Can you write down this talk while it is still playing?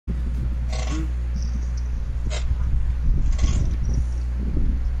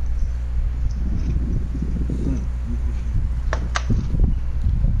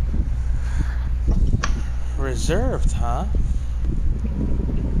reserved, huh?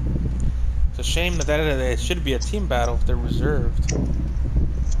 It's a shame that it should be a team battle if they're reserved.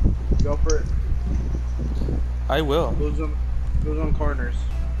 Go for it. I will. Who's on corners?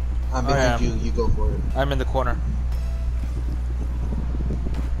 I'm behind you. You go for it. I'm in the corner.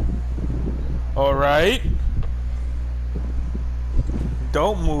 All right.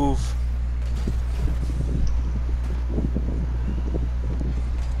 Don't move.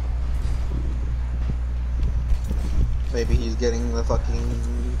 Maybe he's getting the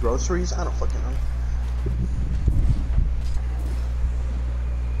fucking groceries. I don't fucking know.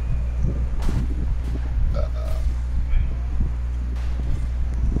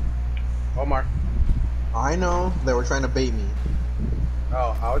 Omar. I know they were trying to bait me.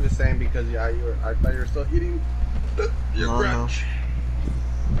 Oh, I was just saying because I thought you were still eating your crunch.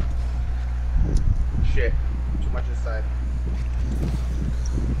 Shit, too much inside.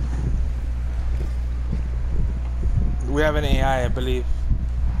 We have an AI, I believe.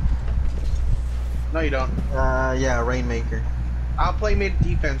 No, you don't. Yeah, Rainmaker. I'll play mid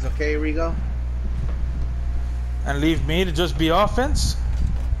defense, okay, Rigo? And leave me to just be offense?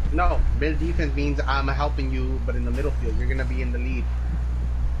 No, mid defense means I'm helping you, but in the middle field, you're gonna be in the lead.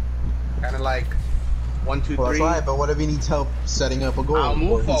 Kind of like 1, 2, 3. That's right, but what if he needs help setting up a goal? I'll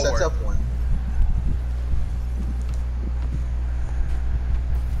move or he sets forward. up one.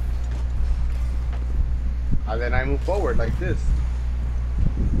 And then I move forward like this.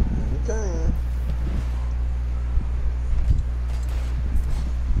 Okay.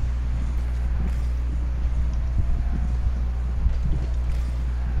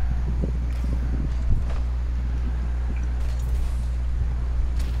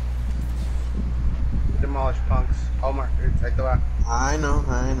 Demolish punks. Omar, ahí te va. I know.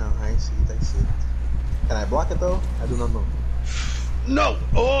 I see it. Can I block it though? I do not know. No!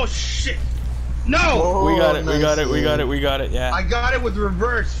 Oh shit! No! Whoa, we got it, nice we got it, yeah. I got it with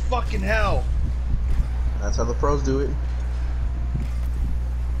reverse. Fucking hell. That's how the pros do it.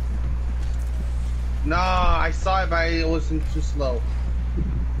 Nah, I saw it, but it wasn't too slow.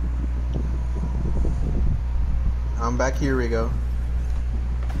 I'm back here, Rigo.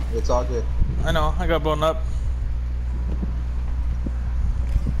 It's all good. I know, I got blown up.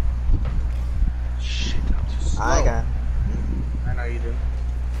 Shit, I'm too slow. I got. I know you do.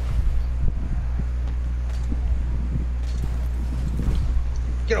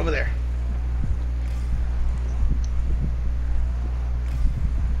 Get over there.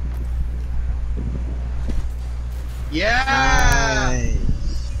 Yeah! Nice.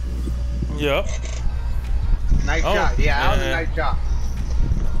 Yep. Nice job. Yeah, that was a nice job.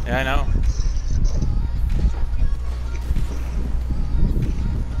 Yeah, I know.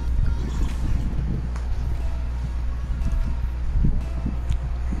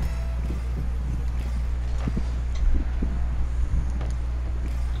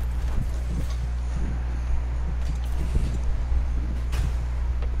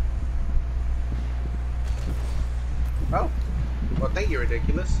 Oh, well, thank you,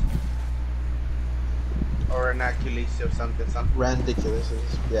 ridiculous. Or inaculous or something. Ridiculous.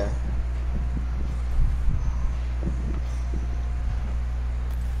 Yeah.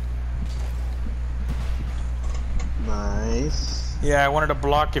 Nice. Yeah, I wanted to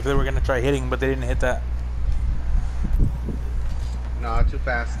block if they were gonna try hitting, but they didn't hit that. No, too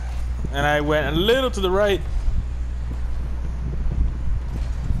fast. And I went a little to the right.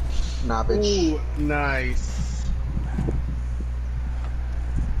 Nah, bitch. Ooh, nice.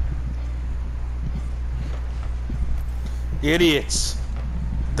 Idiots.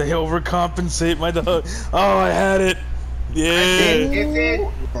 They overcompensate my dog. Oh, I had it. Yeah.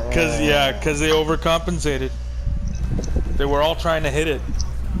 Cause they overcompensated. They were all trying to hit it.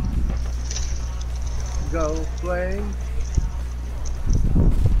 Go play.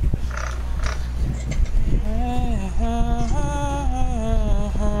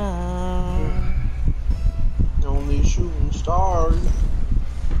 Only shooting stars.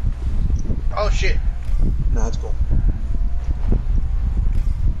 Oh shit. Nah, it's cool.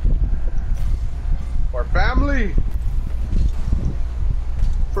 For family.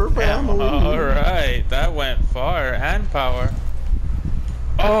 For family. Alright, that went far and power.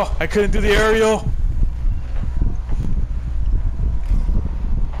 Oh, I couldn't do the aerial.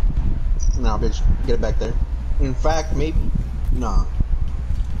 Nah, bitch. Get it back there. In fact, maybe. Nah.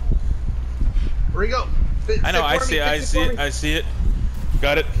 Where you go? I know, I see it.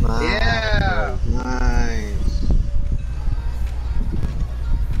 Got it. Nice. Yeah. Nice.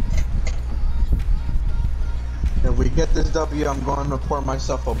 If we get this W, I'm going to pour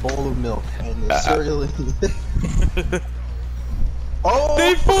myself a bowl of milk and the cereal. Oh!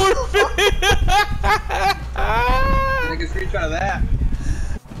 They forfeit!